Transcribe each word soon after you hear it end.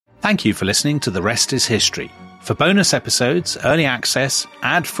Thank you for listening to The Rest is History. For bonus episodes, early access,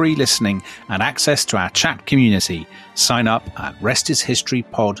 ad-free listening, and access to our chat community, sign up at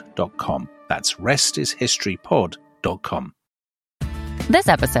restishistorypod.com. That's restishistorypod.com. This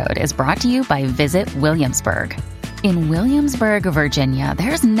episode is brought to you by Visit Williamsburg. In Williamsburg, Virginia,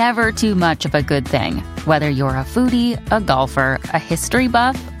 there's never too much of a good thing. Whether you're a foodie, a golfer, a history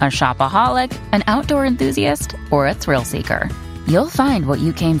buff, a shopaholic, an outdoor enthusiast, or a thrill seeker, you'll find what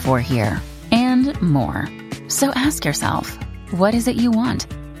you came for here and more. So ask yourself, what is it you want?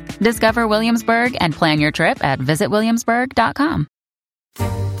 Discover Williamsburg and plan your trip at visitwilliamsburg.com.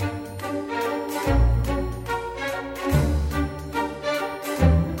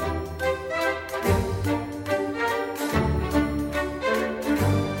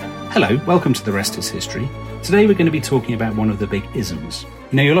 Hello, welcome to The Rest is History. Today we're going to be talking about one of the big isms.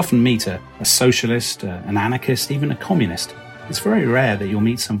 You know, you'll often meet a socialist, an anarchist, even a communist. It's very rare that you'll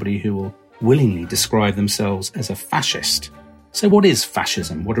meet somebody who will willingly describe themselves as a fascist. So what is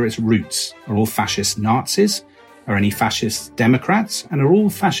fascism? What are its roots? Are all fascists Nazis? Are any fascists Democrats? And are all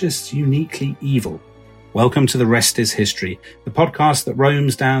fascists uniquely evil? Welcome to The Rest is History, the podcast that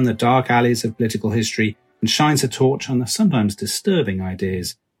roams down the dark alleys of political history and shines a torch on the sometimes disturbing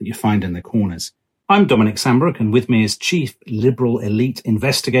ideas that you find in the corners. I'm Dominic Sambrook, and with me is Chief Liberal Elite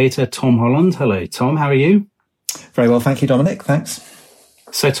Investigator Tom Holland. Hello, Tom. How are you? Very well, thank you, Dominic. Thanks.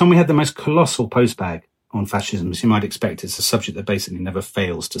 So, Tom, we had the most colossal postbag on fascism, as you might expect. It's a subject that basically never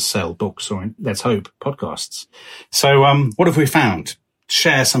fails to sell books or, let's hope, podcasts. So, what have we found?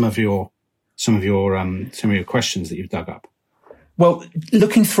 Share some of your questions that you've dug up. Well,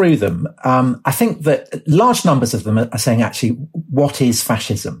 looking through them, I think that large numbers of them are saying, actually, what is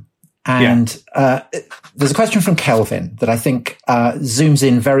fascism? And there's a question from Kelvin that I think zooms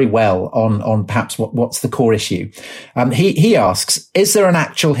in very well on perhaps what's the core issue. He asks, is there an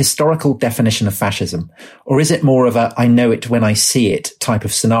actual historical definition of fascism, or is it more of a I know it when I see it type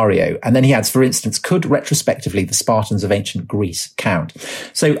of scenario? And then he adds, for instance, could retrospectively the Spartans of ancient Greece count?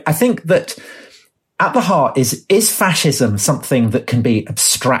 So I think that at the heart is fascism something that can be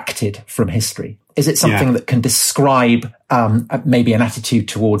abstracted from history? Is it something that can describe maybe an attitude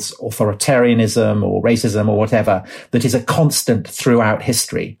towards authoritarianism or racism or whatever that is a constant throughout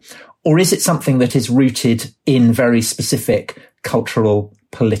history? Or is it something that is rooted in very specific cultural,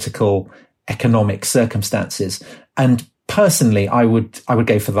 political, economic circumstances? And personally, I would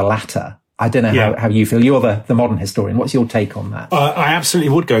go for the latter. I don't know how you feel. You're the modern historian. What's your take on that? I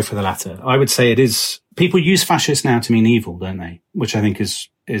absolutely would go for the latter. I would say it is. People use fascist now to mean evil, don't they? Which I think is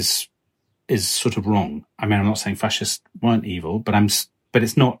sort of wrong. I mean, I'm not saying fascists weren't evil, but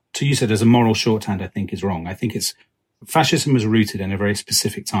it's not, to use it as a moral shorthand, I think is wrong. I think fascism was rooted in a very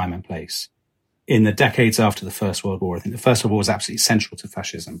specific time and place. In the decades after the First World War, I think the First World War was absolutely central to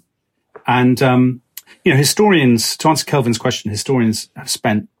fascism. And, historians, to answer Kelvin's question, historians have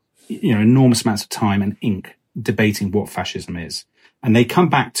spent, enormous amounts of time and ink debating what fascism is. And they come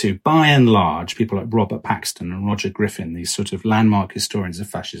back to, by and large, people like Robert Paxton and Roger Griffin, these sort of landmark historians of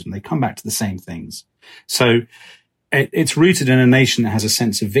fascism, they come back to the same things. So it's rooted in a nation that has a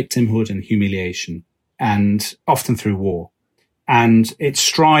sense of victimhood and humiliation, and often through war. And it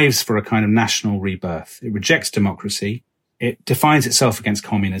strives for a kind of national rebirth. It rejects democracy. It defines itself against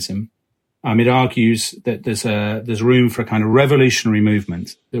communism. It argues that there's room for a kind of revolutionary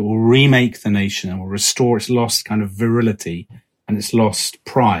movement that will remake the nation and will restore its lost kind of virility and its lost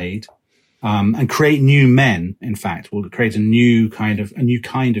pride, and create new men. In fact, will create a new kind of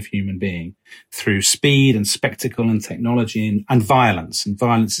human being through speed and spectacle and technology and violence. And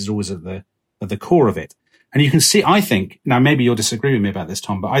violence is always at the core of it. And you can see, I think, now maybe you'll disagree with me about this,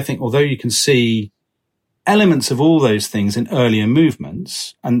 Tom, but I think although you can see elements of all those things in earlier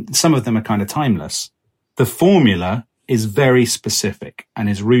movements, and some of them are kind of timeless, the formula is very specific and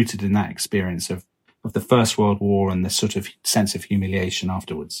is rooted in that experience of the First World War and the sort of sense of humiliation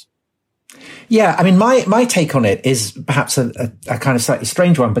afterwards. Yeah, I mean, my take on it is perhaps a kind of slightly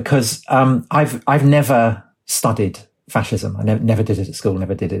strange one, because I've never studied fascism. I never did it at school,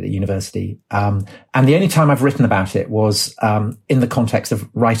 never did it at university. And the only time I've written about it was in the context of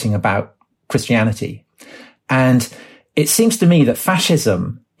writing about Christianity. And it seems to me that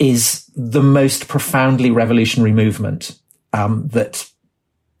fascism is the most profoundly revolutionary movement that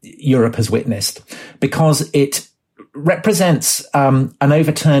Europe has witnessed, because it represents an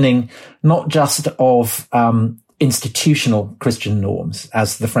overturning not just of institutional Christian norms,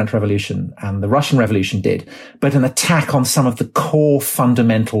 as the French Revolution and the Russian Revolution did, but an attack on some of the core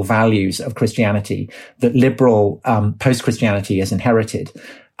fundamental values of Christianity that liberal post-Christianity has inherited.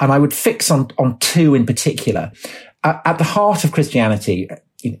 And I would fix on two in particular. At the heart of Christianity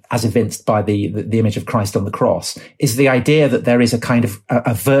as evinced by the image of Christ on the cross, is the idea that there is a kind of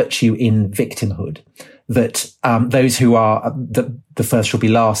a virtue in victimhood, that those who are the first shall be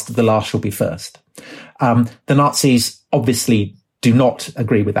last, the last shall be first. The Nazis obviously do not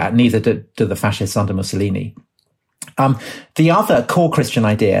agree with that, neither do the fascists under Mussolini. The other core Christian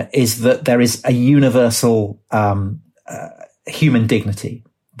idea is that there is a universal human dignity,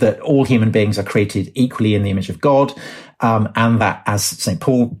 that all human beings are created equally in the image of God, and that, as St.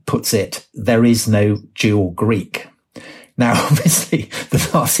 Paul puts it, there is no Jew or Greek. Now, obviously, the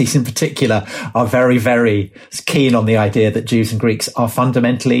Nazis in particular are very, very keen on the idea that Jews and Greeks are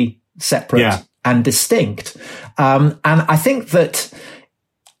fundamentally separate and distinct. And I think that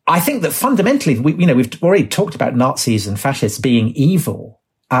fundamentally, we've already talked about Nazis and fascists being evil.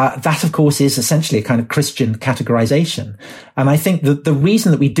 That, of course, is essentially a kind of Christian categorization. And I think that the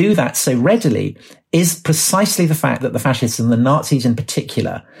reason that we do that so readily is precisely the fact that the fascists and the Nazis in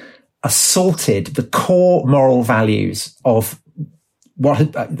particular assaulted the core moral values of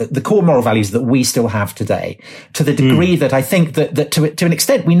the core moral values that we still have today, to the degree that I think that to an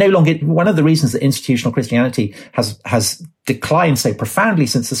extent, we no longer, one of the reasons that institutional Christianity has declined so profoundly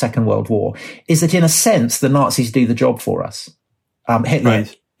since the Second World War is that, in a sense, the Nazis do the job for us. Hitler,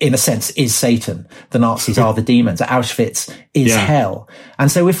 in a sense, is Satan. The Nazis are the demons. Auschwitz is hell.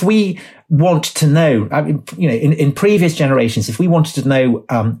 And so if we want to know, in previous generations, if we wanted to know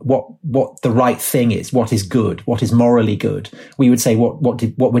what the right thing is, what is good, what is morally good, we would say, what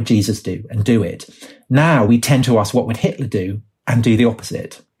would Jesus do, and do it. Now we tend to ask, what would Hitler do, and do the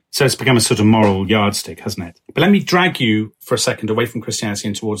opposite. So it's become a sort of moral yardstick, hasn't it? But let me drag you for a second away from Christianity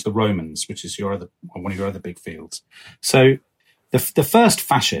and towards the Romans, which is one of your other big fields. So the first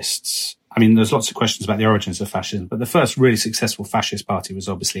fascists, I mean, there's lots of questions about the origins of fascism, but the first really successful fascist party was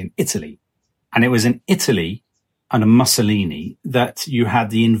obviously in Italy. And it was in Italy under Mussolini that you had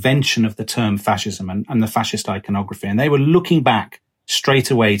the invention of the term fascism and the fascist iconography. And they were looking back straight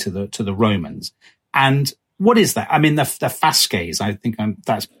away to the Romans. And what is that? I mean, the fasces, I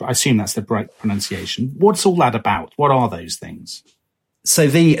assume that's the right pronunciation. What's all that about? What are those things? So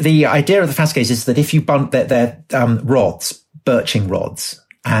the idea of the fasces is that if you bump their rods, birching rods,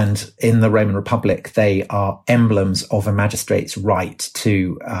 and in the Roman Republic, they are emblems of a magistrate's right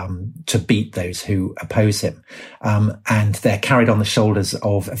to beat those who oppose him. And they're carried on the shoulders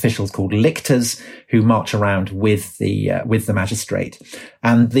of officials called lictors, who march around with the magistrate.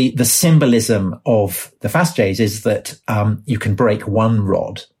 And the symbolism of the fasces is that, you can break one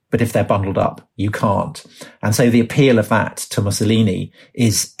rod, but if they're bundled up, you can't. And so the appeal of that to Mussolini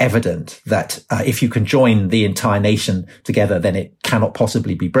is evident, that if you can join the entire nation together, then it cannot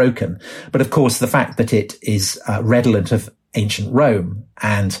possibly be broken. But of course, the fact that it is redolent of ancient Rome,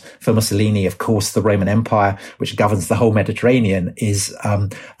 and for Mussolini, of course, the Roman Empire, which governs the whole Mediterranean, is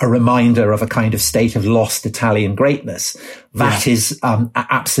a reminder of a kind of state of lost Italian greatness. That is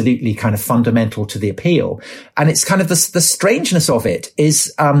absolutely kind of fundamental to the appeal. And it's kind of the strangeness of it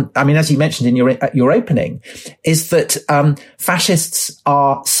is, as you mentioned in your opening, is that fascists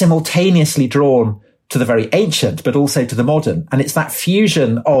are simultaneously drawn to the very ancient, but also to the modern. And it's that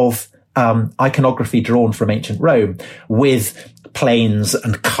fusion of iconography drawn from ancient Rome with planes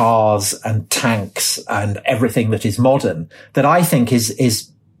and cars and tanks and everything that is modern, that I think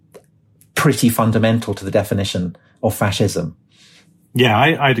is pretty fundamental to the definition of fascism. Yeah,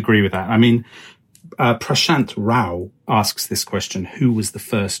 I'd agree with that. I mean, Prashant Rao asks this question: who was the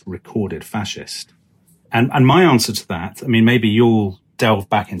first recorded fascist? And my answer to that, I mean, maybe you'll delve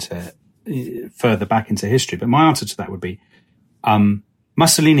further back into history, but my answer to that would be,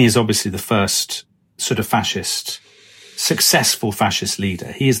 Mussolini is obviously the first sort of successful fascist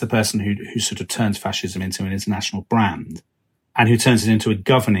leader. He is the person who sort of turns fascism into an international brand, and who turns it into a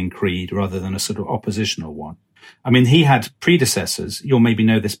governing creed rather than a sort of oppositional one. I mean, he had predecessors. You'll maybe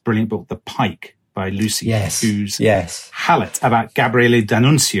know this brilliant book, The Pike, by Lucy Hallett, about Gabriele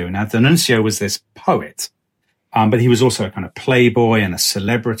D'Annunzio. Now, D'Annunzio was this poet, but he was also a kind of playboy and a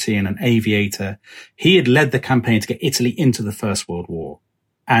celebrity and an aviator. He had led the campaign to get Italy into the First World War.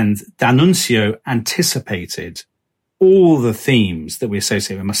 And D'Annunzio anticipated all the themes that we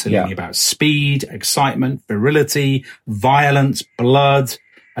associate with Mussolini about speed, excitement, virility, violence, blood,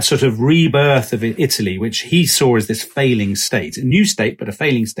 a sort of rebirth of Italy, which he saw as this failing state, a new state, but a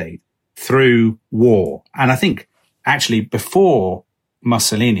failing state through war. And I think actually before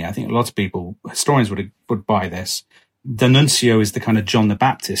Mussolini, I think a lot of people, historians would buy this. D'Annunzio is the kind of John the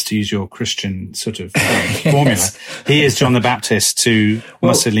Baptist, to use your Christian sort of formula. He is John the Baptist to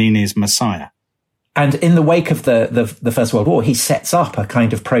Mussolini's Messiah. And in the wake of the First World War, he sets up a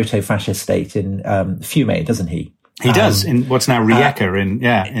kind of proto-fascist state in Fiume, doesn't he? He does in what's now Rijeka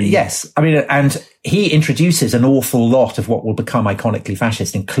Yes. I mean, and he introduces an awful lot of what will become iconically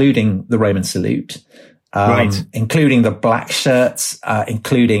fascist, including the Roman salute, including the black shirts,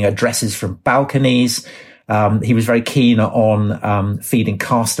 including addresses from balconies. He was very keen on feeding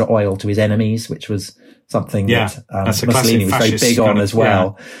castor oil to his enemies, which was something that Mussolini was very big on as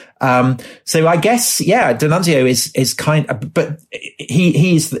well. Yeah. So I guess, D'Annunzio is but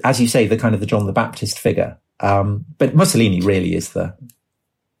he's, as you say, the kind of the John the Baptist figure. But Mussolini really is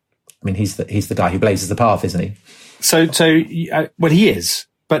he's the guy who blazes the path, isn't he? So he is.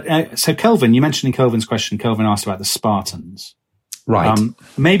 But so Kelvin, you mentioned in Kelvin's question, Kelvin asked about the Spartans. Right.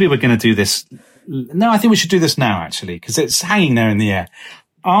 Maybe we're going to do this. No, I think we should do this now, actually, because it's hanging there in the air.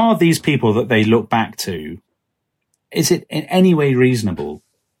 Are these people that they look back to, is it in any way reasonable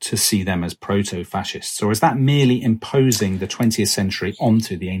to see them as proto-fascists, or is that merely imposing the 20th century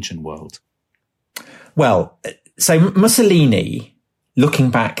onto the ancient world? Well, so Mussolini, looking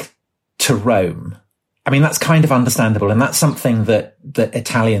back to Rome, I mean, that's kind of understandable. And that's something that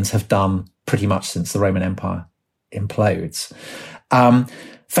Italians have done pretty much since the Roman Empire implodes.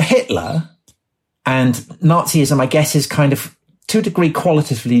 For Hitler and Nazism, I guess, is kind of, to a degree,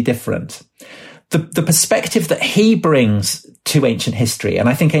 qualitatively different. The perspective that he brings to ancient history, and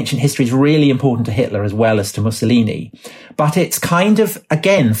I think ancient history is really important to Hitler as well as to Mussolini, but it's kind of,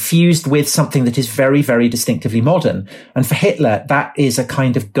 again, fused with something that is very, very distinctively modern. And for Hitler, that is a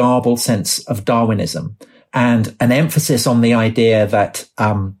kind of garbled sense of Darwinism and an emphasis on the idea that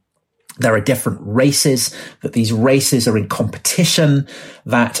there are different races, that these races are in competition,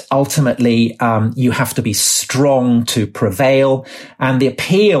 that ultimately you have to be strong to prevail. And the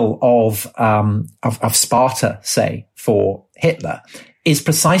appeal of Sparta, say, for Hitler is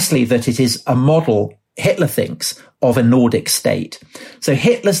precisely that it is a model, Hitler thinks, of a Nordic state. So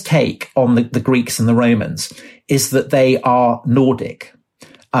Hitler's take on the Greeks and the Romans is that they are Nordic.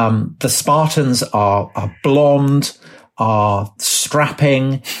 The Spartans are blonde, are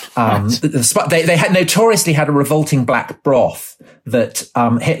strapping. They had notoriously had a revolting black broth that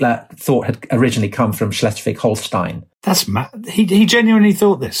Hitler thought had originally come from Schleswig-Holstein. That's mad. He genuinely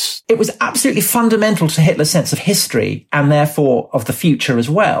thought this. It was absolutely fundamental to Hitler's sense of history and therefore of the future as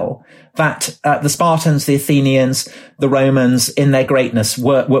well, that the Spartans, the Athenians, the Romans, in their greatness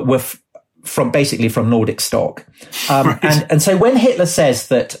were basically from Nordic stock. Right. And so when Hitler says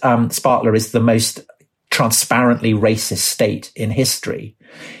that Sparta is the most transparently racist state in history,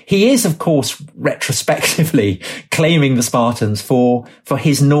 he is, of course, retrospectively claiming the Spartans for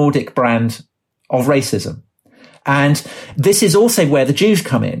his Nordic brand of racism. And this is also where the Jews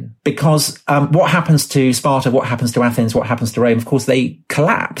come in, because what happens to Sparta, what happens to Athens, what happens to Rome, of course, they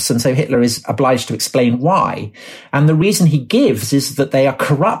collapse. And so Hitler is obliged to explain why. And the reason he gives is that they are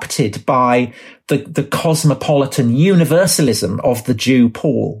corrupted by the cosmopolitan universalism of the Jew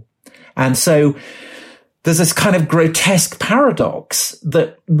Paul. And so there's this kind of grotesque paradox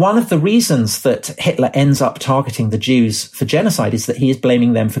that one of the reasons that Hitler ends up targeting the Jews for genocide is that he is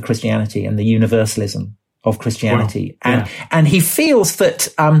blaming them for Christianity and the universalism of Christianity. Wow. And he feels that,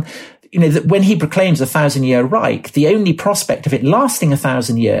 that when he proclaims a 1,000-year Reich, the only prospect of it lasting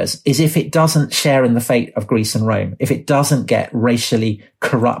 1,000 years is if it doesn't share in the fate of Greece and Rome, if it doesn't get racially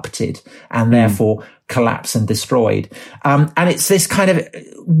corrupted and therefore collapse and destroyed. And it's this kind of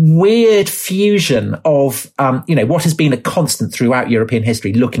weird fusion of, what has been a constant throughout European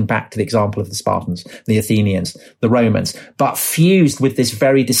history, looking back to the example of the Spartans, the Athenians, the Romans, but fused with this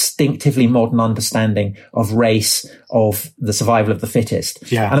very distinctively modern understanding of race, of the survival of the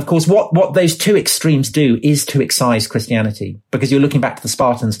fittest. Yeah. And of course, what those two extremes do is to excise Christianity, because you're looking back to the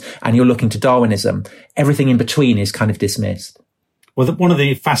Spartans and you're looking to Darwinism. Everything in between is kind of dismissed. Well, one of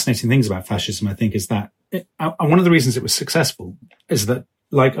the fascinating things about fascism, I think, is that one of the reasons it was successful is that,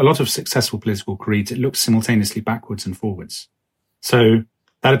 like a lot of successful political creeds, it looks simultaneously backwards and forwards. So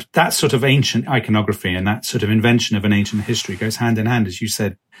that sort of ancient iconography and that sort of invention of an ancient history goes hand in hand, as you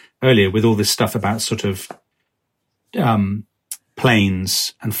said earlier, with all this stuff about sort of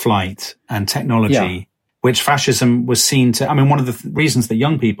planes and flight and technology, which fascism was seen to. I mean, one of the reasons that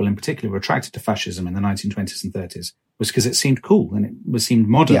young people in particular were attracted to fascism in the 1920s and 30s was because it seemed cool and it seemed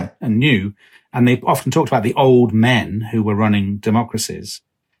modern and new. And they often talked about the old men who were running democracies.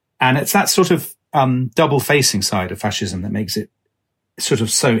 And it's that sort of double-facing side of fascism that makes it sort of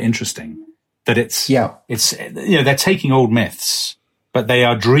so interesting, that it's they're taking old myths, but they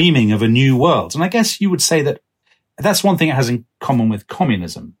are dreaming of a new world. And I guess you would say that that's one thing it has in common with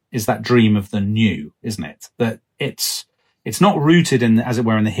communism, is that dream of the new, isn't it? That it's not rooted in, as it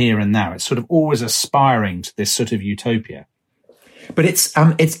were, in the here and now. It's sort of always aspiring to this sort of utopia. But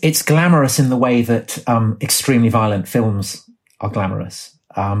it's glamorous in the way that extremely violent films are glamorous.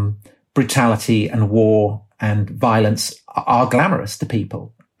 Brutality and war and violence are glamorous to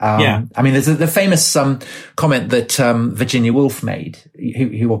people. I mean, there's the famous comment that Virginia Woolf made,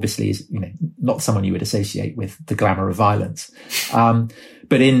 who obviously is, not someone you would associate with the glamour of violence.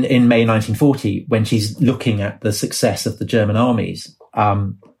 But in May 1940, when she's looking at the success of the German armies,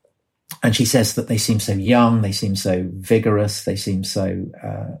 and she says that they seem so young, they seem so vigorous, they seem so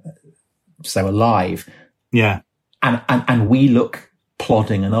alive. Yeah. And we look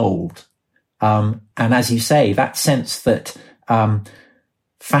plodding and old. And as you say, that sense that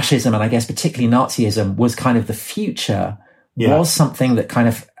fascism, and I guess particularly Nazism, was kind of the future, was something that kind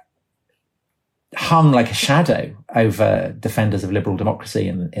of hung like a shadow over defenders of liberal democracy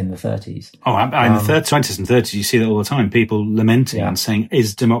in the 30s. Oh, in the 20s and 30s, you see that all the time. People lamenting and saying,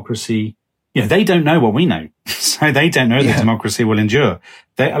 is democracy... they don't know what we know. So they don't know that democracy will endure.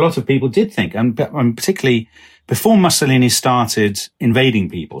 A lot of people did think, and particularly before Mussolini started invading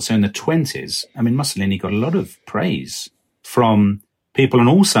people, so in the 20s, I mean, Mussolini got a lot of praise from people on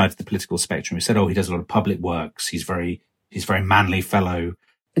all sides of the political spectrum who said, he does a lot of public works. He's very manly fellow.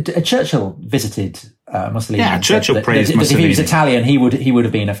 Churchill visited Mussolini. Yeah, Churchill praised Mussolini. If he was Italian, he would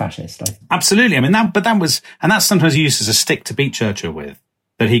have been a fascist. I think. Absolutely. I mean, that's sometimes used as a stick to beat Churchill with,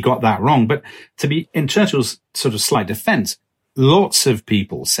 that he got that wrong. But to be in Churchill's sort of slight defense, lots of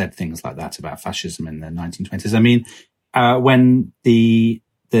people said things like that about fascism in the 1920s. I mean, when the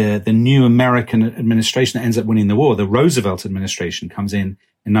new American administration that ends up winning the war, the Roosevelt administration, comes in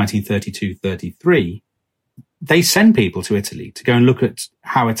 1932-33, they send people to Italy to go and look at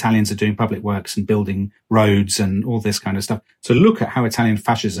how Italians are doing public works and building roads and all this kind of stuff. To look at how Italian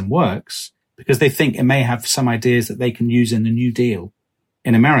fascism works, because they think it may have some ideas that they can use in the New Deal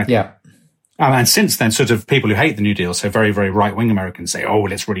in America. Yeah. And since then, sort of people who hate the New Deal, so very, very right-wing Americans, say,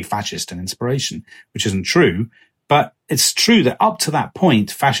 it's really fascist and inspiration, which isn't true. But it's true that up to that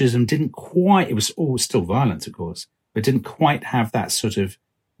point, fascism didn't quite, it was always still violent, of course, but didn't quite have that sort of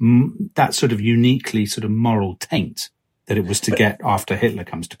uniquely sort of moral taint that it was to get after Hitler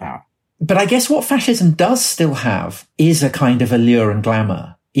comes to power. But I guess what fascism does still have is a kind of allure and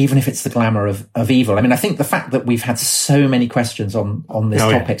glamour, even if it's the glamour of evil. I mean, I think the fact that we've had so many questions on this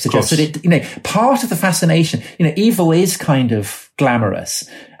topic suggests that part of the fascination, evil is kind of glamorous.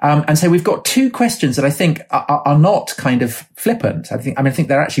 And so we've got two questions that I think are not kind of flippant. I think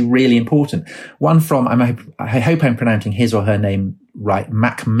they're actually really important. One from, I hope I'm pronouncing his or her name right,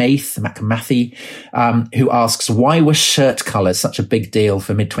 MacMathy, who asks, why were shirt colours such a big deal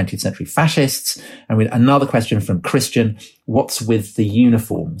for mid-20th century fascists? And with another question from Christian, what's with the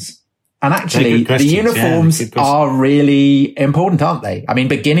uniforms? And actually, the uniforms are really important, aren't they? I mean,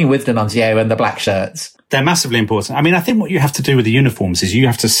 beginning with D'Annunzio and the black shirts. They're massively important. I mean, I think what you have to do with the uniforms is you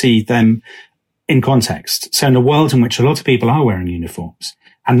have to see them in context. So in a world in which a lot of people are wearing uniforms,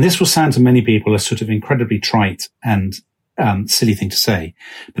 and this will sound to many people a sort of incredibly trite and silly thing to say,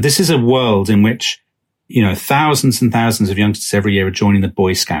 but this is a world in which, thousands and thousands of youngsters every year are joining the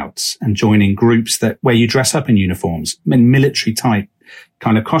Boy Scouts and joining groups where you dress up in uniforms, in military type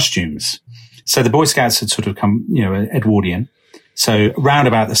kind of costumes. So the Boy Scouts had sort of come, Edwardian. So round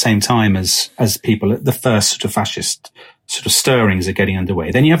about the same time as people, the first sort of fascist sort of stirrings are getting underway.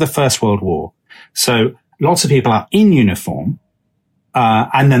 Then you have the First World War. So lots of people are in uniform.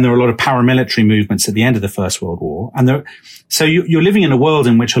 And then there are a lot of paramilitary movements at the end of the First World War. So you're living in a world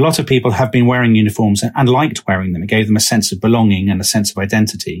in which a lot of people have been wearing uniforms and liked wearing them. It gave them a sense of belonging and a sense of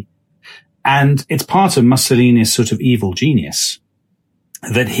identity. And it's part of Mussolini's sort of evil genius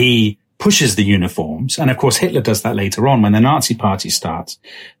that he pushes the uniforms. And of course, Hitler does that later on when the Nazi party starts.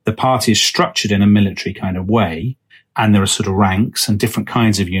 The party is structured in a military kind of way. And there are sort of ranks and different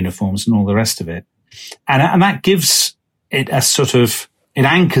kinds of uniforms and all the rest of it. And that gives it a sort of, it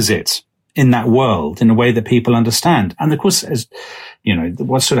anchors it in that world in a way that people understand. And of course, as you know,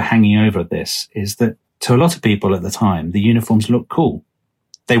 what's sort of hanging over this is that to a lot of people at the time, the uniforms looked cool.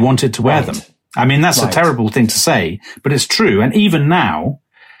 They wanted to wear them. I mean, that's a terrible thing to say, but it's true. And even now,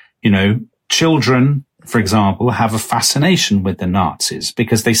 children, for example, have a fascination with the Nazis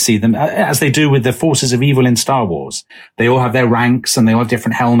because they see them as they do with the forces of evil in Star Wars. They all have their ranks and they all have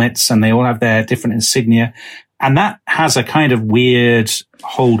different helmets and they all have their different insignia. And that has a kind of weird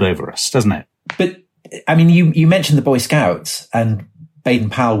hold over us, doesn't it? But I mean, you mentioned the Boy Scouts, and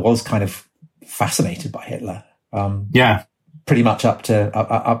Baden-Powell was kind of fascinated by Hitler. Pretty much up to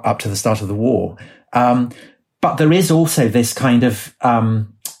the start of the war. But there is also this kind of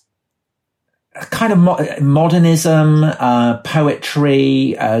modernism,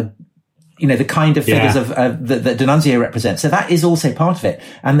 poetry, the kind of figures that D'Annunzio represents. So that is also part of it.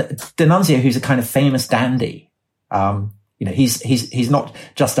 And D'Annunzio, who's a kind of famous dandy, he's not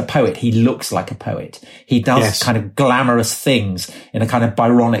just a poet. He looks like a poet. He does kind of glamorous things in a kind of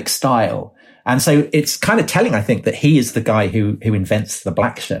Byronic style. And so it's kind of telling, I think, that he is the guy who invents the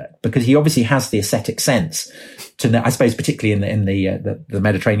black shirt, because he obviously has the aesthetic sense to know, I suppose, particularly in the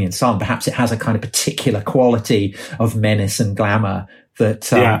Mediterranean sun, perhaps it has a kind of particular quality of menace and glamour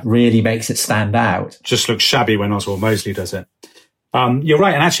that really makes it stand out. Just looks shabby when Oswald Mosley does it. You're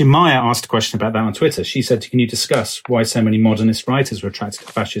right. And actually, Maya asked a question about that on Twitter. She said, can you discuss why so many modernist writers were attracted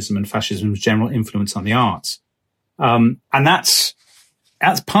to fascism and fascism's general influence on the arts? And that's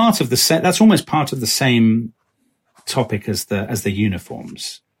part of that's almost part of the same topic as the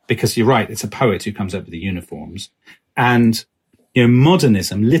uniforms, because you're right. It's a poet who comes up with the uniforms. And,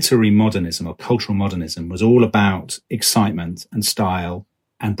 modernism, literary modernism or cultural modernism was all about excitement and style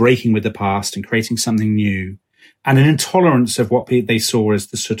and breaking with the past and creating something new, and an intolerance of what they saw as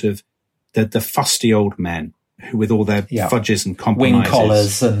the sort of the fusty old men who, with all their fudges and compromises. Wing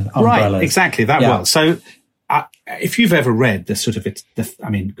collars and umbrellas. Right, exactly, that well. So if you've ever read the sort of,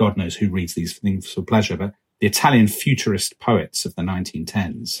 God knows who reads these things for pleasure, but the Italian futurist poets of the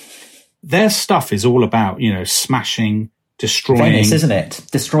 1910s, their stuff is all about, smashing, destroying. Venice, isn't it?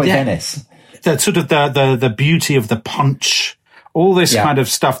 Destroy Venice. The sort of the beauty of the punch, all this kind of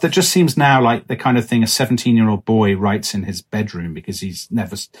stuff that just seems now like the kind of thing a 17-year-old boy writes in his bedroom because he's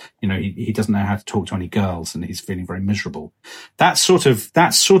never, he doesn't know how to talk to any girls and he's feeling very miserable. That sort of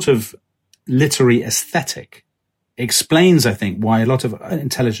literary aesthetic explains, I think, why a lot of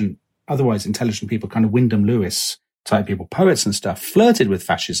otherwise intelligent people, kind of Wyndham Lewis type people, poets and stuff, flirted with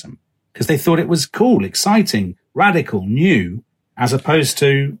fascism because they thought it was cool, exciting, radical, new, as opposed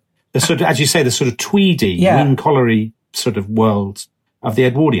to the sort of, as you say, the sort of tweedy, wing-collary sort of world of the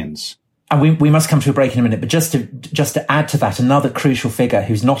Edwardians. And we must come to a break in a minute, but just to add to that, another crucial figure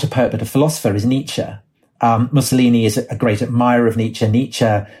who's not a poet but a philosopher is Nietzsche. Mussolini is a great admirer of Nietzsche. Nietzsche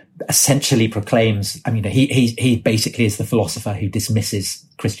essentially proclaims, he basically is the philosopher who dismisses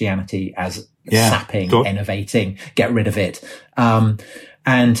Christianity as sapping, enervating, get rid of it.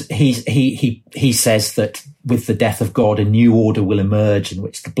 And he says that with the death of God, a new order will emerge in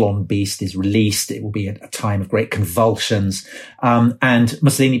which the blonde beast is released. It will be a time of great convulsions. And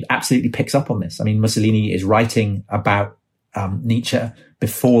Mussolini absolutely picks up on this. Mussolini is writing about Nietzsche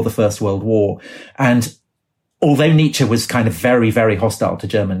before the First World War. And although Nietzsche was kind of very, very hostile to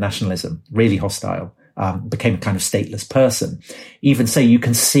German nationalism, really hostile, became a kind of stateless person. Even so, you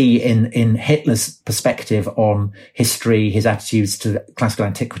can see in Hitler's perspective on history, his attitudes to classical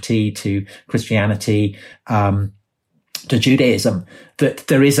antiquity, to Christianity, to Judaism, that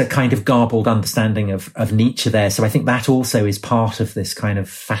there is a kind of garbled understanding of Nietzsche there. So I think that also is part of this kind of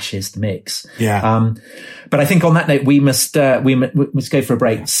fascist mix. Yeah. But I think on that note, we must go for a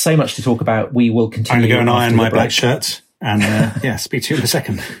break. So much to talk about. We will continue. I'm going to go and iron my black shirt and speak to you in a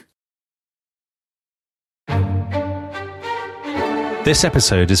second. This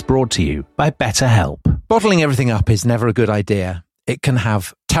episode is brought to you by BetterHelp. Bottling everything up is never a good idea. It can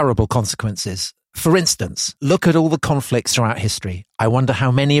have terrible consequences. For instance, look at all the conflicts throughout history. I wonder how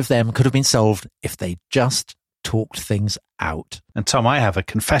many of them could have been solved if they just talked things out. And Tom, I have a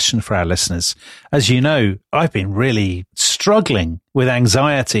confession for our listeners. As you know, I've been really struggling with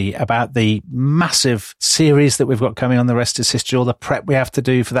anxiety about the massive series that we've got coming on The Rest is History, all the prep we have to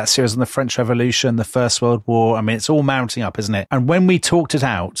do for that series on the French Revolution, the First World War. It's all mounting up, isn't it? And when we talked it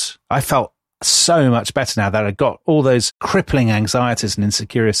out, I felt so much better now that I got all those crippling anxieties and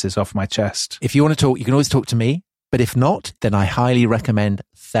insecurities off my chest. If you want to talk, you can always talk to me. But if not, then I highly recommend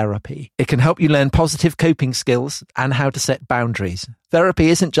therapy. It can help you learn positive coping skills and how to set boundaries. Therapy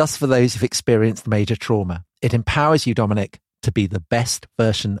isn't just for those who've experienced major trauma. It empowers you, Dominic, to be the best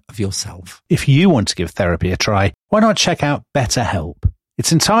version of yourself. If you want to give therapy a try, why not check out BetterHelp?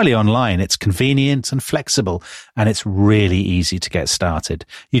 It's entirely online, it's convenient and flexible, and it's really easy to get started.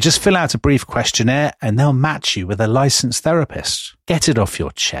 You just fill out a brief questionnaire and they'll match you with a licensed therapist. Get it off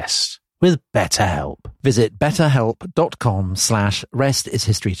your chest with BetterHelp. Visit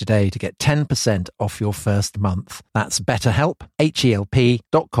betterhelp.com/restishistory today to get 10% off your first month. That's BetterHelp,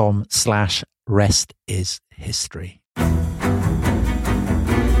 HELP.com/restishistory.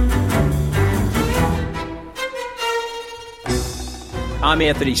 I'm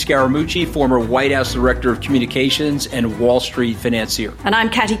Anthony Scaramucci, former White House Director of Communications and Wall Street financier. And I'm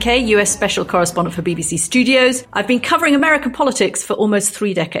Katty Kay, US Special Correspondent for BBC Studios. I've been covering American politics for almost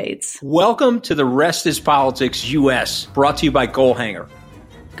 3 decades. Welcome to The Rest is Politics US, brought to you by Goalhanger.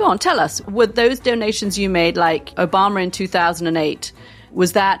 Go on, tell us, were those donations you made, like Obama in 2008,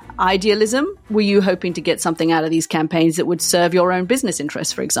 Was that idealism? Were you hoping to get something out of these campaigns that would serve your own business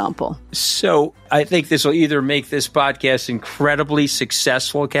interests, for example? So I think this will either make this podcast incredibly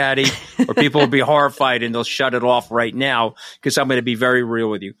successful, Caddy, or people will be horrified and they'll shut it off right now because I'm going to be very real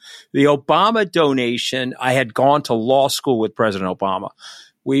with you. The Obama donation, I had gone to law school with President Obama.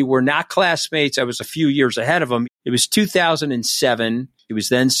 We were not classmates. I was a few years ahead of him. It was 2007. He was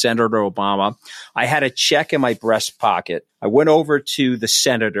then Senator Obama. I had a check in my breast pocket. I went over to the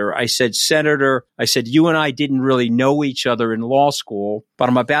senator. I said, Senator, you and I didn't really know each other in law school, but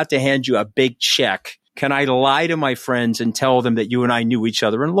I'm about to hand you a big check. Can I lie to my friends and tell them that you and I knew each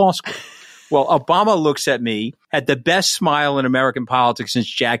other in law school? Well, Obama looks at me, had the best smile in American politics since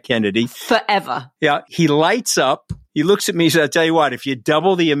Jack Kennedy. Forever. Yeah. He lights up. He looks at me and says, I'll tell you what, if you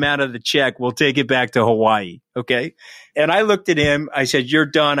double the amount of the check, we'll take it back to Hawaii. Okay. And I looked at him. I said, you're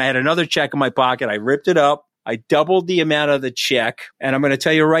done. I had another check in my pocket. I ripped it up. I doubled the amount of the check. And I'm going to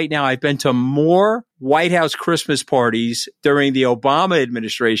tell you right now, I've been to more White House Christmas parties during the Obama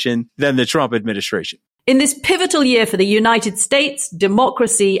administration than the Trump administration. In this pivotal year for the United States,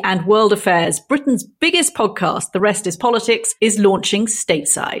 democracy, and world affairs, Britain's biggest podcast, The Rest is Politics, is launching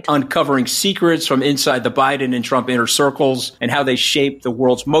stateside. Uncovering secrets from inside the Biden and Trump inner circles and how they shape the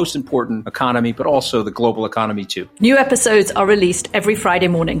world's most important economy, but also the global economy too. New episodes are released every Friday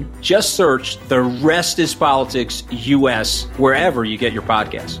morning. Just search The Rest is Politics US wherever you get your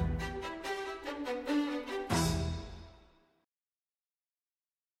podcasts.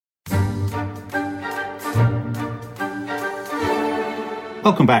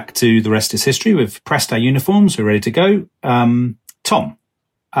 Welcome back to The Rest is History. We've pressed our uniforms. We're ready to go. Tom,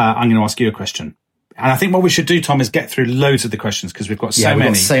 I'm going to ask you a question. And I think what we should do, Tom, is get through loads of the questions because we've got so many.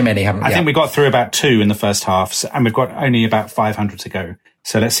 Got so many, haven't we? I think we got through about 2 in the first half, and we've got only about 500 to go.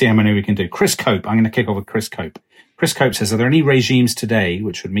 So let's see how many we can do. Chris Cope, I'm going to kick off with Chris Cope. Chris Cope says, are there any regimes today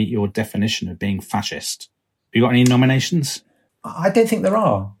which would meet your definition of being fascist? Have you got any nominations? I don't think there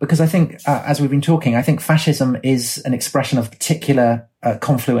are, because I think, as we've been talking, I think fascism is an expression of particular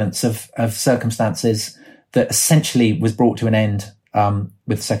confluence of circumstances that essentially was brought to an end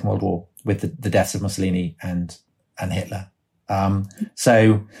with the Second World War, with the deaths of Mussolini and Hitler.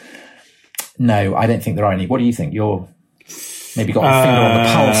 So, no, I don't think there are any. What do you think? You're maybe got a finger on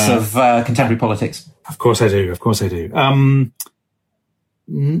the pulse of contemporary politics. Of course I do.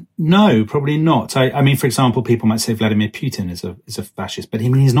 No, probably not. I mean, for example, people might say Vladimir Putin is a fascist, but I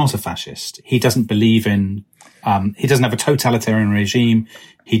mean, he's not a fascist. He doesn't believe in, he doesn't have a totalitarian regime.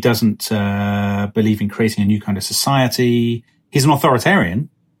 He doesn't believe in creating a new kind of society. He's an authoritarian,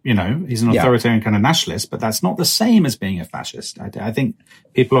 he's an authoritarian kind of nationalist, but that's not the same as being a fascist. I think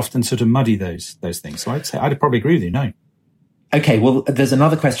people often sort of muddy those things. So I'd probably agree with you. No. Okay. Well, there's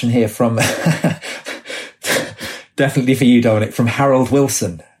another question here from, definitely for you, Dominic, from Harold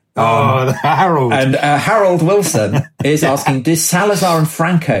Wilson. Harold. And Harold Wilson is asking, does Salazar and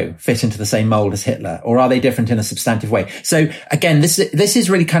Franco fit into the same mold as Hitler, or are they different in a substantive way? So again, this is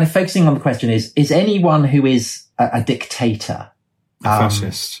really kind of focusing on the question is anyone who is a dictator a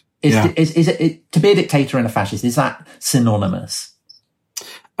fascist? Is it to be a dictator and a fascist, is that synonymous?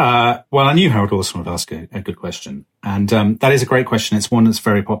 Well, I knew Harold Wilson would ask a good question. And that is a great question. It's one that's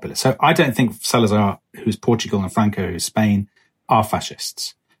very popular. So I don't think Salazar, who's Portugal, and Franco, who's Spain, are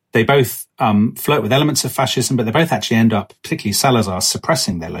fascists. They both flirt with elements of fascism, but they both actually end up, particularly Salazar,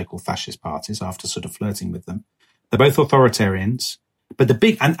 suppressing their local fascist parties after sort of flirting with them. They're both authoritarians. But the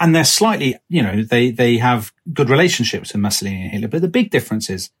big, and they're slightly, they have good relationships with Mussolini and Hitler. But the big difference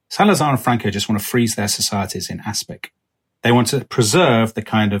is Salazar and Franco just want to freeze their societies in aspic. They want to preserve the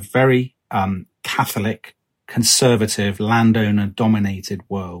kind of very Catholic, conservative, landowner-dominated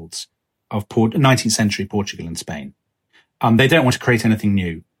worlds of 19th century Portugal and Spain. They don't want to create anything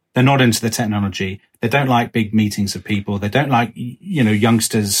new. They're not into the technology. They don't like big meetings of people. They don't like,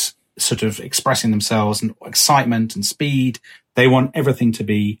 youngsters sort of expressing themselves and excitement and speed. They want everything to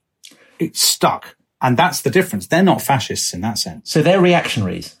be stuck. And that's the difference. They're not fascists in that sense. So they're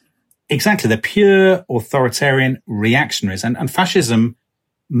reactionaries. Exactly. They're pure authoritarian reactionaries. And fascism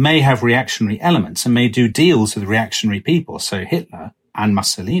may have reactionary elements and may do deals with reactionary people. So Hitler and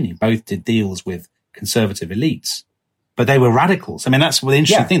Mussolini both did deals with conservative elites, but they were radicals. I mean, that's the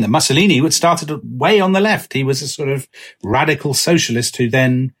interesting thing, that Mussolini started way on the left. He was a sort of radical socialist who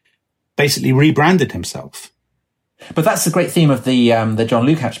then basically rebranded himself. But that's the great theme of the John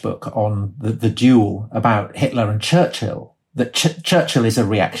Lukács book on the duel about Hitler and Churchill. That Churchill is a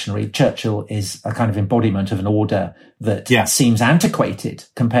reactionary. Churchill is a kind of embodiment of an order that seems antiquated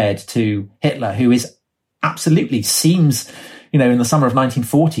compared to Hitler, who is absolutely seems, in the summer of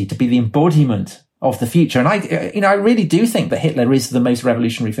 1940 to be the embodiment of the future. And I really do think that Hitler is the most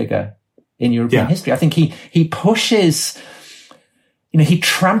revolutionary figure in European history. I think he pushes, he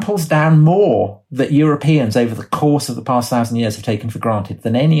tramples down more that Europeans over the course of the past 1,000 years have taken for granted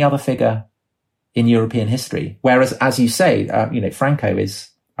than any other figure in European history. Whereas, as you say, Franco is,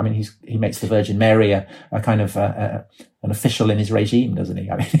 he makes the Virgin Mary a kind of an official in his regime, doesn't he?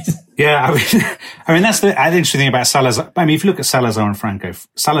 That's the interesting thing about Salazar. If you look at Salazar and Franco,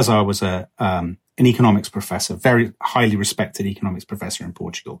 Salazar was an economics professor, very highly respected economics professor in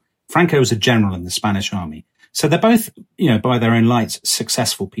Portugal. Franco was a general in the Spanish army. So they're both, by their own lights,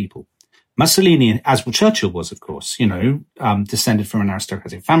 successful people. Mussolini, as well Churchill was, of course, descended from an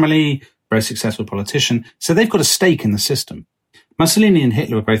aristocratic family, very successful politician. So they've got a stake in the system. Mussolini and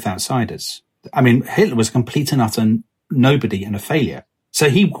Hitler were both outsiders. Hitler was a complete and utter nobody and a failure. So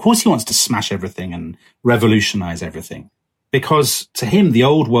of course he wants to smash everything and revolutionize everything, because to him, the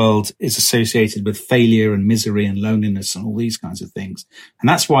old world is associated with failure and misery and loneliness and all these kinds of things. And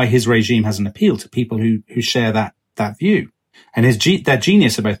that's why his regime has an appeal to people who share that view. And their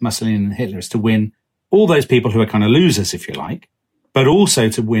genius of both Mussolini and Hitler is to win all those people who are kind of losers, if you like, but also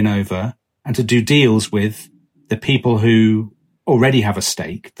to win over and to do deals with the people who already have a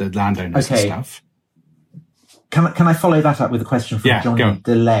stake, the landowners and stuff. Can I follow that up with a question from Johnny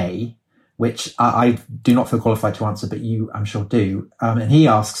DeLay, which I do not feel qualified to answer, but you, I'm sure, do. And he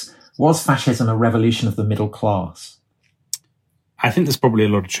asks, was fascism a revolution of the middle class? I think there's probably a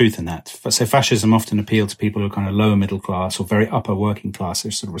lot of truth in that. So fascism often appealed to people who are kind of lower middle class or very upper working class.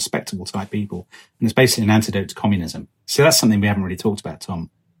 They're sort of respectable type people. And it's basically an antidote to communism. So that's something we haven't really talked about,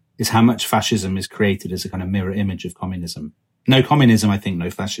 Tom, is how much fascism is created as a kind of mirror image of communism. No communism, I think, no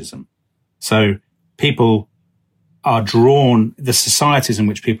fascism. So people are drawn, the societies in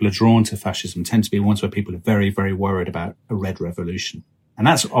which people are drawn to fascism tend to be ones where people are very, very worried about a red revolution. And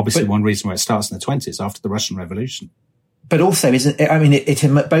that's obviously one reason why it starts in the 20s after the Russian Revolution. But also,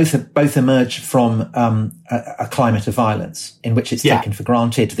 it both emerge from a climate of violence in which it's taken for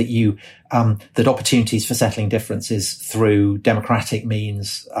granted that that opportunities for settling differences through democratic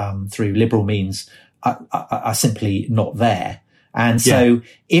means, through liberal means, are simply not there. And so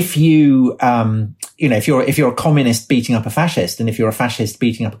if you, if you're a communist beating up a fascist, and if you're a fascist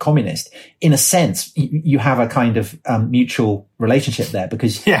beating up a communist, in a sense, you have a kind of mutual relationship there,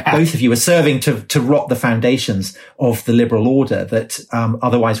 because both of you are serving to rot the foundations of the liberal order that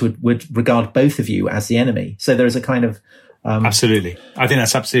otherwise would regard both of you as the enemy. So there is a kind of absolutely. I think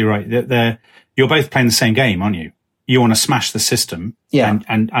that's absolutely right. You're both playing the same game, aren't you? You want to smash the system,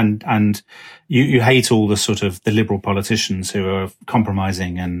 and you hate all the sort of the liberal politicians who are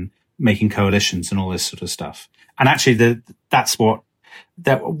compromising and making coalitions and all this sort of stuff. And actually, that's what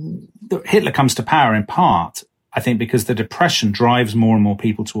Hitler comes to power in part, I think, because the depression drives more and more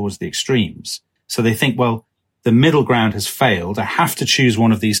people towards the extremes. So they think, well, the middle ground has failed. I have to choose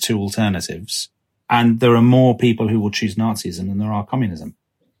one of these two alternatives, and there are more people who will choose Nazism than there are communism.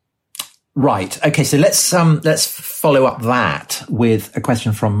 Right. Okay. So let's follow up that with a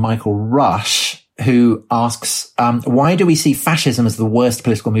question from Michael Rush, who asks, why do we see fascism as the worst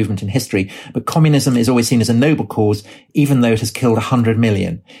political movement in history, but communism is always seen as a noble cause, even though it has killed 100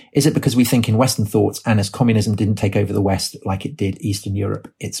 million? Is it because we think in Western thoughts, and as communism didn't take over the West like it did Eastern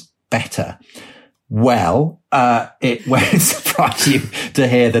Europe, it's better? Well, it won't surprise you to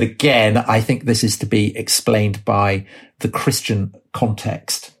hear that, again, I think this is to be explained by the Christian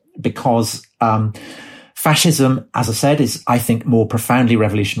context. Because fascism, as I said, is, I think, more profoundly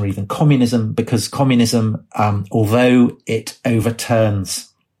revolutionary than communism, because communism, although it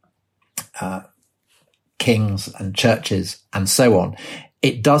overturns kings and churches and so on,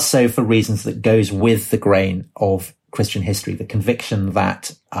 it does so for reasons that goes with the grain of Christian history, the conviction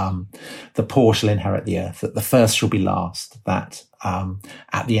that the poor shall inherit the earth, that the first shall be last, that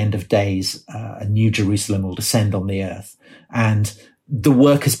at the end of days a new Jerusalem will descend on the earth. And the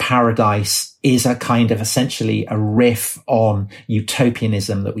workers' paradise is a kind of essentially a riff on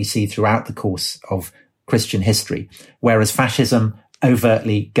utopianism that we see throughout the course of Christian history, whereas fascism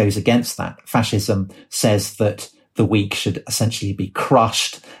overtly goes against that. Fascism says that the weak should essentially be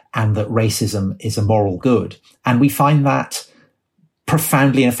crushed and that racism is a moral good. And we find that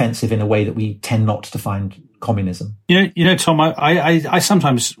profoundly offensive in a way that we tend not to find communism. You know, Tom, I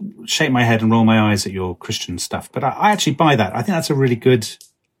sometimes shake my head and roll my eyes at your Christian stuff, but I actually buy that. I think that's a really good.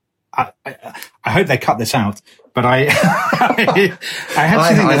 I hope they cut this out, but I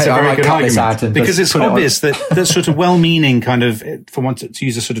actually think that's a very good argument, because it's obvious that sort of well-meaning kind of, for one to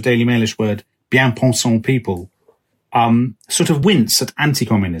use a sort of Daily Mailish word, bien pensant people sort of wince at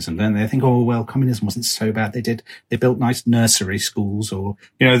anti-communism, don't they? They think, oh, well, communism wasn't so bad. They built nice nursery schools, or,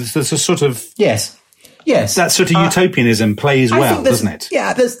 there's a sort of... Yes. That sort of utopianism plays well, doesn't it?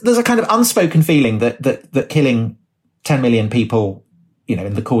 Yeah, there's a kind of unspoken feeling that killing 10 million people,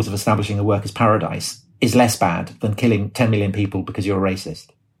 in the cause of establishing a workers' paradise is less bad than killing 10 million people because you're a racist.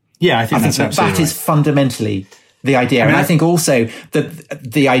 Yeah, I think that is fundamentally the idea. And I think also that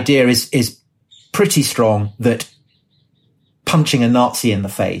the idea is pretty strong that punching a Nazi in the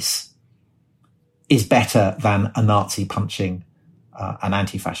face is better than a Nazi punching an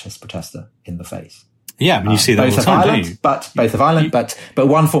anti-fascist protester in the face. Yeah, I mean, you see that all the time, don't you? Both are violent, but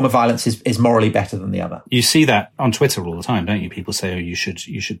one form of violence is morally better than the other. You see that on Twitter all the time, don't you? People say, oh, you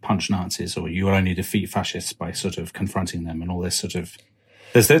should punch Nazis, or you will only defeat fascists by sort of confronting them, and all this sort of...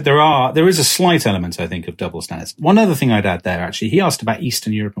 There is a slight element, I think, of double standards. One other thing I'd add there, actually, he asked about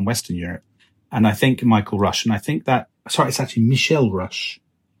Eastern Europe and Western Europe, and I think Michael Rush, and I think that... Sorry, it's actually Michelle Rush.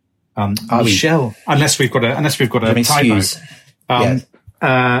 Michelle, unless we've got a typo.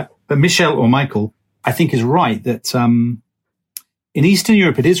 But Michelle or Michael, I think, is right that in Eastern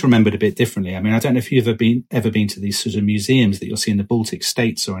Europe it is remembered a bit differently. I mean, I don't know if you've ever been to these sort of museums that you'll see in the Baltic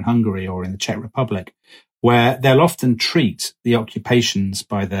states or in Hungary or in the Czech Republic, where they'll often treat the occupations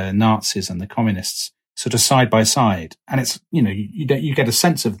by the Nazis and the communists sort of side by side, and it's you get a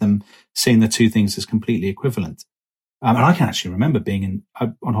sense of them seeing the two things as completely equivalent. And I can actually remember being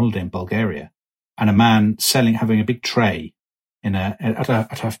on holiday in Bulgaria, and a man having a big tray in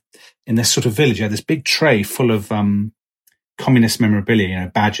this sort of village. He had this big tray full of communist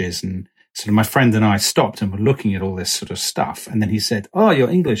memorabilia, badges, and sort of my friend and I stopped and were looking at all this sort of stuff. And then he said, "Oh, you're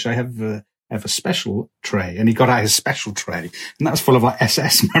English. I have a special tray," and he got out his special tray, and that was full of like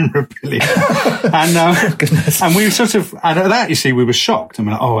SS memorabilia. And we sort of, at that, you see, we were shocked, and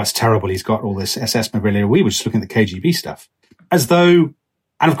we're like, "Oh, that's terrible. He's got all this SS memorabilia." We were just looking at the KGB stuff, as though,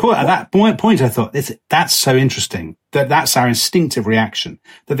 and of course, at that point, I thought, that's so interesting that's our instinctive reaction,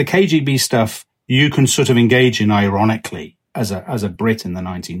 that the KGB stuff you can sort of engage in ironically as a Brit in the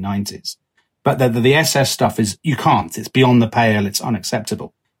 1990s, but the SS stuff you can't. It's beyond the pale. It's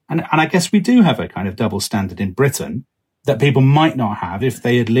unacceptable. And I guess we do have a kind of double standard in Britain that people might not have if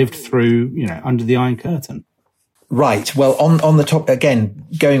they had lived through, under the Iron Curtain. Right. Well, on the top, again,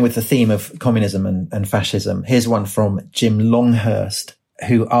 going with the theme of communism and fascism, here's one from Jim Longhurst,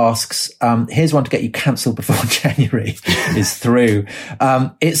 who asks, here's one to get you cancelled before January is through.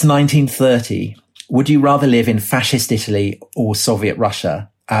 It's 1930. Would you rather live in fascist Italy or Soviet Russia?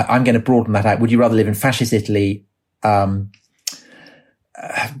 I'm going to broaden that out. Would you rather live in fascist Italy,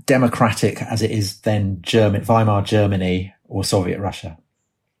 democratic as it is then Weimar Germany, or Soviet Russia?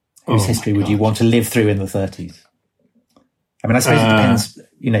 Whose history would you want to live through in the 30s? I mean, I suppose it depends.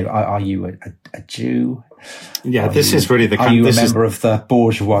 Are you a Jew? Yeah, this is really the. Are you a member of the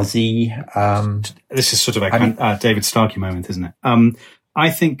bourgeoisie? This is sort of a David Starkey moment, isn't it? I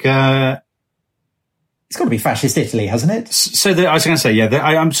think it's got to be fascist Italy, hasn't it? So I was going to say, yeah,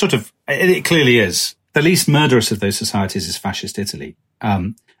 I'm sort of. It clearly is. The least murderous of those societies is fascist Italy.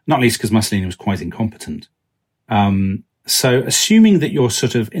 Not least because Mussolini was quite incompetent. So assuming that you're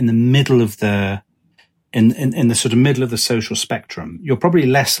sort of in the middle of in the sort of middle of the social spectrum, you're probably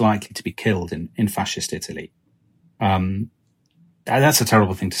less likely to be killed in fascist Italy. That's a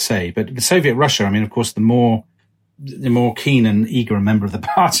terrible thing to say, but the Soviet Russia, I mean, of course, the more keen and eager a member of the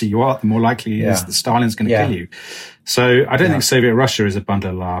party you are, the more likely it is that Stalin's going to kill you. So I don't think Soviet Russia is a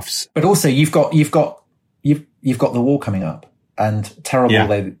bundle of laughs. But also you've got the war coming up. And terrible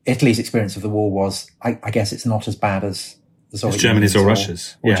though Italy's experience of the war was, I guess it's not as bad as the Soviet Germany's or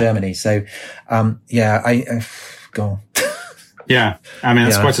Russia's. Or Germany. So, go on. Yeah. I mean,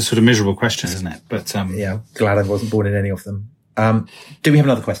 that's quite a sort of miserable question, isn't it? But, glad I wasn't born in any of them. Do we have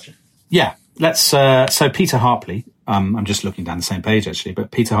another question? Yeah. Let's, so Peter Harpley, I'm just looking down the same page actually, but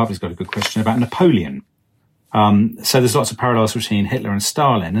Peter Harpley's got a good question about Napoleon. So there's lots of parallels between Hitler and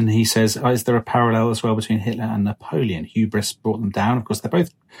Stalin, and he says, is there a parallel as well between Hitler and Napoleon? Hubris brought them down. Of course, they're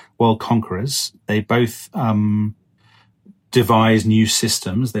both world conquerors. They both devise new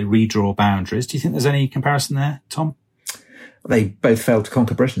systems. They redraw boundaries. Do you think there's any comparison there, Tom? They both failed to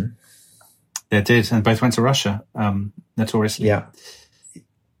conquer Britain. They did, and both went to Russia, notoriously. Yeah.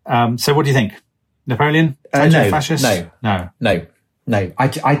 So what do you think? Napoleon? No. Fascist? No. I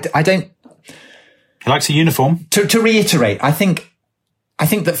don't. He likes a uniform. To reiterate, I think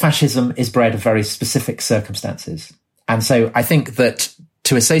that fascism is bred of very specific circumstances. And so I think that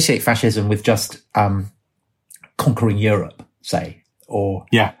to associate fascism with just conquering Europe, say, or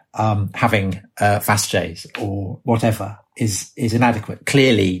having fasces or whatever is inadequate.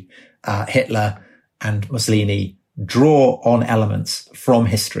 Clearly, Hitler and Mussolini draw on elements from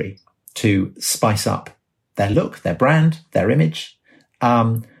history to spice up their look, their brand, their image.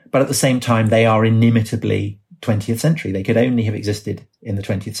 But at the same time, they are inimitably 20th century. They could only have existed in the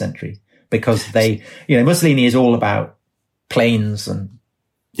 20th century because Mussolini is all about planes and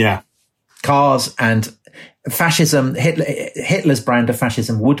cars, and fascism. Hitler's brand of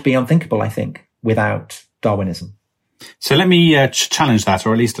fascism would be unthinkable, I think, without Darwinism. So let me challenge that,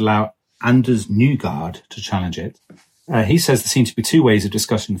 or at least allow Anders Newgaard to challenge it. He says there seem to be two ways of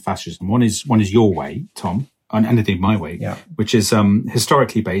discussing fascism. One is your way, Tom, and indeed my way, which is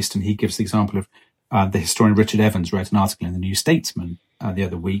historically based. And he gives the example of the historian Richard Evans wrote an article in the New Statesman the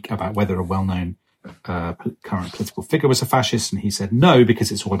other week about whether a well-known current political figure was a fascist. And he said no,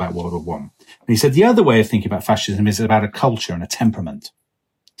 because it's all about World War One. And he said the other way of thinking about fascism is about a culture and a temperament.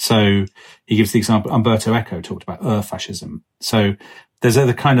 So he gives the example, Umberto Eco talked about fascism. So there's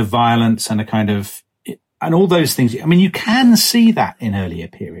a kind of violence and a kind of, and all those things. I mean, you can see that in earlier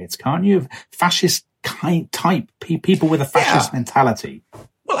periods, can't you? Of fascist type people with a fascist mentality.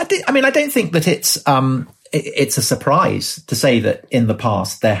 Well, I don't think that it's a surprise to say that in the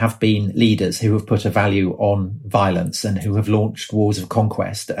past there have been leaders who have put a value on violence and who have launched wars of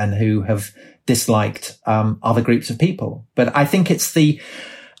conquest and who have disliked other groups of people. But I think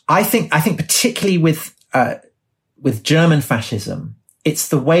I think particularly with German fascism, it's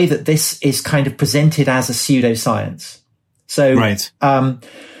the way that this is kind of presented as a pseudoscience. So,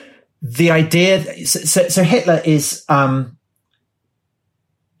 the idea, so Hitler is,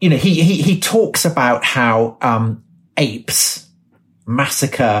 he talks about how, apes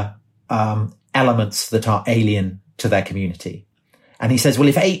massacre, elements that are alien to their community. And he says, well,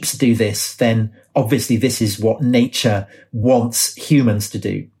 if apes do this, then obviously this is what nature wants humans to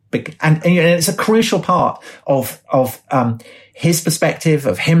do. And it's a crucial part of his perspective,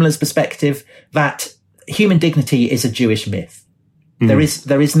 of Himmler's perspective, that human dignity is a Jewish myth. Mm.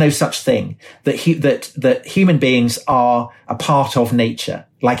 There is no such thing that human beings are a part of nature,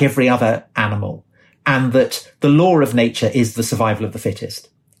 like every other animal, and that the law of nature is the survival of the fittest.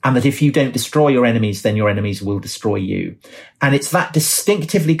 And that if you don't destroy your enemies, then your enemies will destroy you. And it's that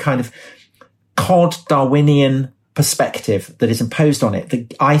distinctively kind of cod Darwinian perspective that is imposed on it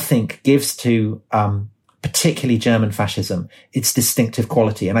that I think gives to particularly German fascism its distinctive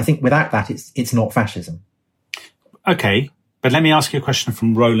quality. And I think without that, it's not fascism. Okay, but let me ask you a question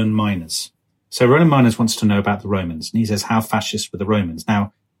from Roland Miners. So Roland Miners wants to know about the Romans, and he says, how fascist were the Romans?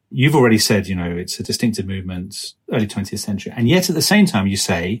 Now, you've already said, it's a distinctive movement, early 20th century. And yet at the same time, you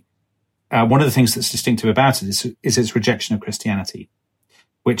say, one of the things that's distinctive about it is its rejection of Christianity,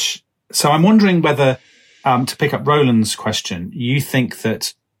 so I'm wondering whether, to pick up Roland's question, you think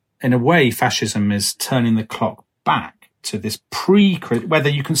that in a way fascism is turning the clock back to this whether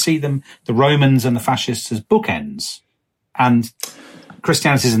you can see them, the Romans and the fascists, as bookends, and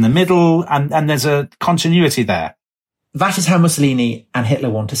Christianity is in the middle, and there's a continuity there. That is how Mussolini and Hitler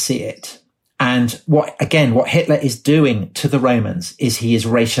want to see it. And what Hitler is doing to the Romans is he is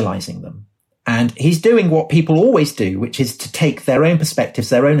racializing them. And he's doing what people always do, which is to take their own perspectives,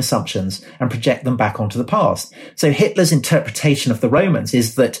 their own assumptions, and project them back onto the past. So Hitler's interpretation of the Romans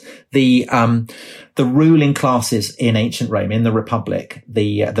is that the ruling classes in ancient Rome, in the Republic,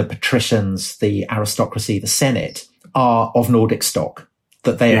 the patricians, the aristocracy, the Senate, are of Nordic stock,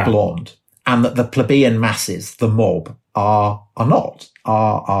 that they are blonde, and that the plebeian masses, the mob, are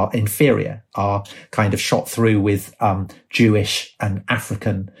inferior, are kind of shot through with Jewish and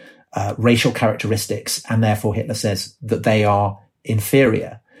African racial characteristics, and therefore Hitler says that they are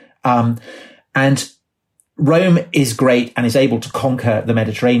inferior. And Rome is great and is able to conquer the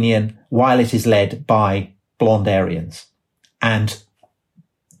Mediterranean while it is led by blonde Aryans. And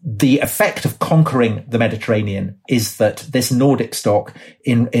the effect of conquering the Mediterranean is that this Nordic stock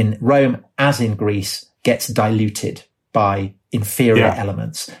in Rome, as in Greece, gets diluted by inferior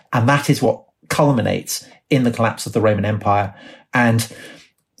elements. And that is what culminates in the collapse of the Roman Empire. And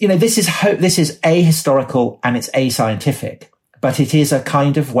this is ahistorical and it's ascientific, but it is a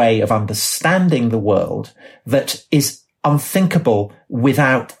kind of way of understanding the world that is unthinkable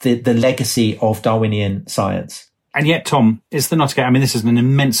without the legacy of Darwinian science. And yet, Tom, is there not? I mean, this is an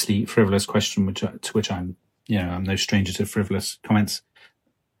immensely frivolous question, to which I'm no stranger to frivolous comments.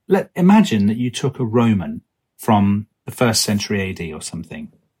 Imagine that you took a Roman from the 1st century AD or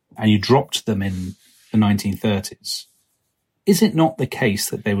something, and you dropped them in the 1930s. Is it not the case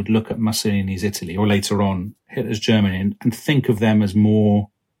that they would look at Mussolini's Italy, or later on Hitler's Germany, and think of them as more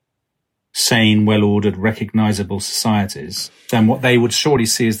sane, well-ordered, recognizable societies than what they would surely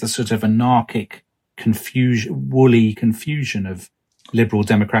see as the sort of anarchic woolly confusion of liberal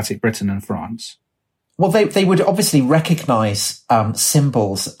democratic Britain and France? Well, they would obviously recognise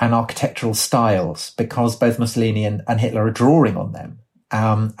symbols and architectural styles because both Mussolini and Hitler are drawing on them.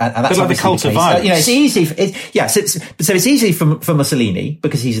 And that's like the cult of violence. It's easy. So it's easy for Mussolini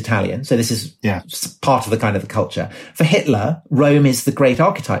because he's Italian. So this is part of the kind of the culture. For Hitler, Rome is the great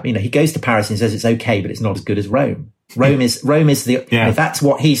archetype. He goes to Paris and says it's okay, but it's not as good as Rome. Rome is the. That's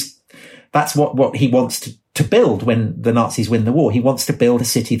what he wants to build when the Nazis win the war. He wants to build a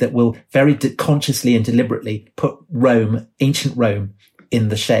city that will very consciously and deliberately put Rome, ancient Rome, in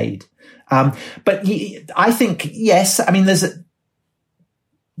the shade. But I think yes. I mean, there's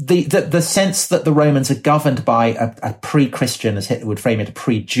the sense that the Romans are governed by a pre-Christian, as Hitler would frame it, a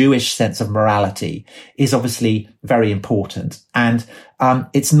pre-Jewish sense of morality is obviously very important. And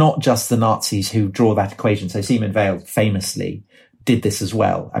it's not just the Nazis who draw that equation. So Simone Weil famously did this as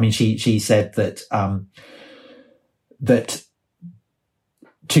well. I mean, she said that that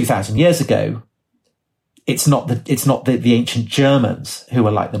 2,000 years ago, it's not the ancient Germans who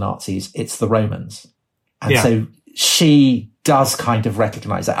are like the Nazis, it's the Romans. And so she does kind of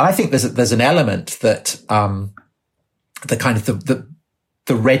recognize that. And I think there's an element that, the kind of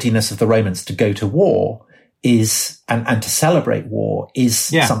the readiness of the Romans to go to war is, and to celebrate war is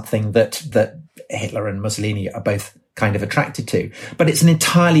something that Hitler and Mussolini are both kind of attracted to, but it's an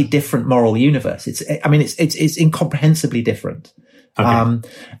entirely different moral universe. It's incomprehensibly different. Okay.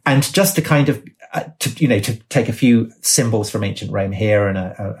 And just to kind of, to take a few symbols from ancient Rome here and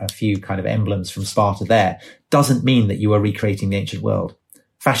a few kind of emblems from Sparta there doesn't mean that you are recreating the ancient world.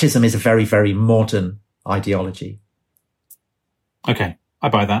 Fascism is a very, very modern ideology. Okay. I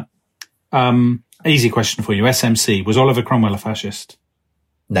buy that. Easy question for you. SMC, was Oliver Cromwell a fascist?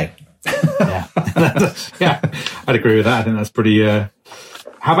 No. Yeah, I'd agree with that. I think that's pretty.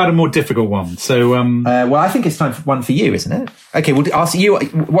 How about a more difficult one? So, well, I think it's time for one for you, isn't it? Okay, we'll ask you.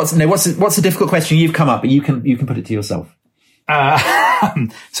 What's the difficult question you've come up, but you can put it to yourself.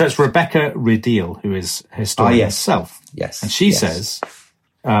 So it's Rebecca Riedel, who is a historian herself. Yes, and she says,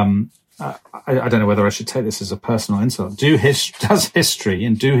 I don't know whether I should take this as a personal insult. Does history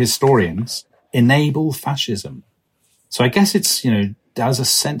and do historians enable fascism? So I guess it's does a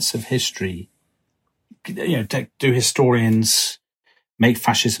sense of history, do historians make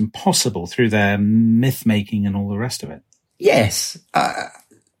fascism possible through their myth making and all the rest of it? Yes.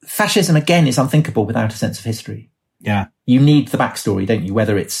 Fascism, again, is unthinkable without a sense of history. Yeah. You need the backstory, don't you?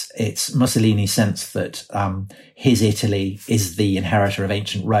 Whether it's Mussolini's sense that his Italy is the inheritor of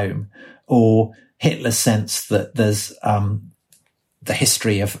ancient Rome, or Hitler's sense that there's the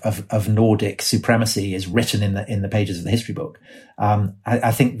history of Nordic supremacy is written in the pages of the history book.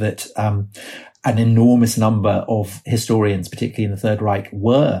 I think that an enormous number of historians, particularly in the Third Reich,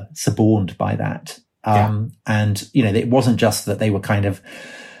 were suborned by that. And it wasn't just that they were kind of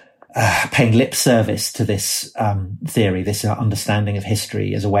paying lip service to this theory, this understanding of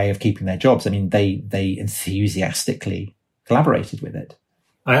history as a way of keeping their jobs. I mean, they enthusiastically collaborated with it.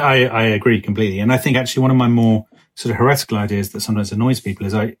 I agree completely. And I think actually one of my more sort of heretical ideas that sometimes annoys people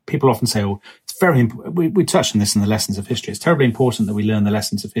is people often say, oh, it's very important. We touched on this in the lessons of history. It's terribly important that we learn the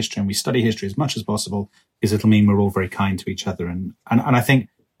lessons of history and we study history as much as possible because it'll mean we're all very kind to each other. And I think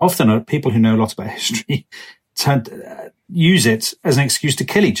often people who know a lot about history use it as an excuse to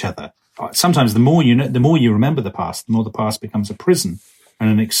kill each other. Sometimes the more you know, the more you remember the past, the more the past becomes a prison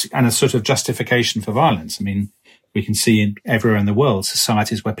and a sort of justification for violence. I mean, we can see everywhere in the world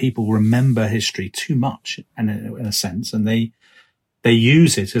societies where people remember history too much, and in a sense, and they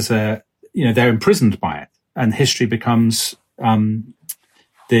use it as they're imprisoned by it, and history becomes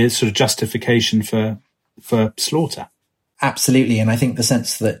the sort of justification for slaughter. Absolutely, and I think the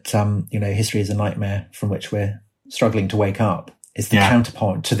sense that history is a nightmare from which we're struggling to wake up is the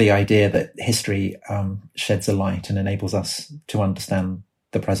counterpoint to the idea that history sheds a light and enables us to understand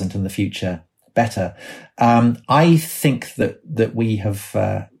the present and the future better. I think that we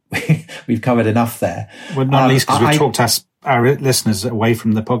have we've covered enough there. Well, not least because we've talked our listeners away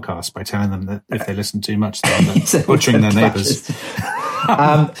from the podcast by telling them that if they listen too much, they're butchering their neighbours.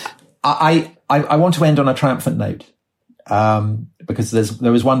 I want to end on a triumphant note because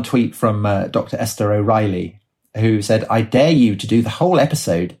there was one tweet from Dr. Esther O'Reilly who said, "I dare you to do the whole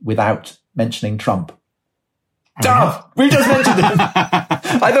episode without mentioning Trump." Damn, we just mentioned him.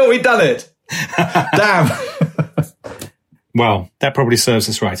 I thought we'd done it. Damn. Well, that probably serves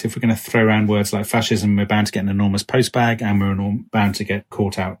us right. If we're going to throw around words like fascism, we're bound to get an enormous postbag and we're bound to get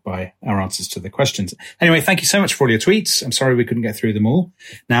caught out by our answers to the questions. Anyway, thank you so much for all your tweets. I'm sorry we couldn't get through them all.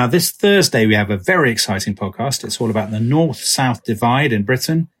 Now, this Thursday, we have a very exciting podcast. It's all about the North-South divide in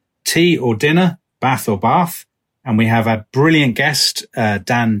Britain, tea or dinner, bath or bath. And we have a brilliant guest,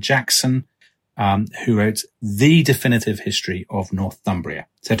 Dan Jackson, who wrote The Definitive History of Northumbria.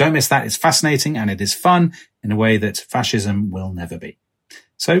 So don't miss that. It's fascinating and it is fun in a way that fascism will never be.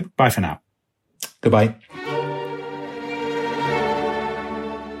 So bye for now. Goodbye.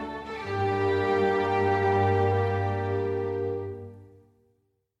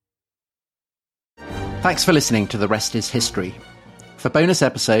 Thanks for listening to The Rest is History. For bonus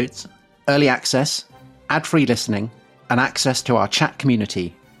episodes, early access, ad-free listening, and access to our chat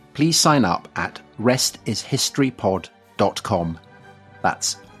community, please sign up at restishistorypod.com.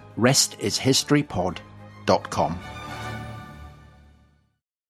 That's restishistorypod.com.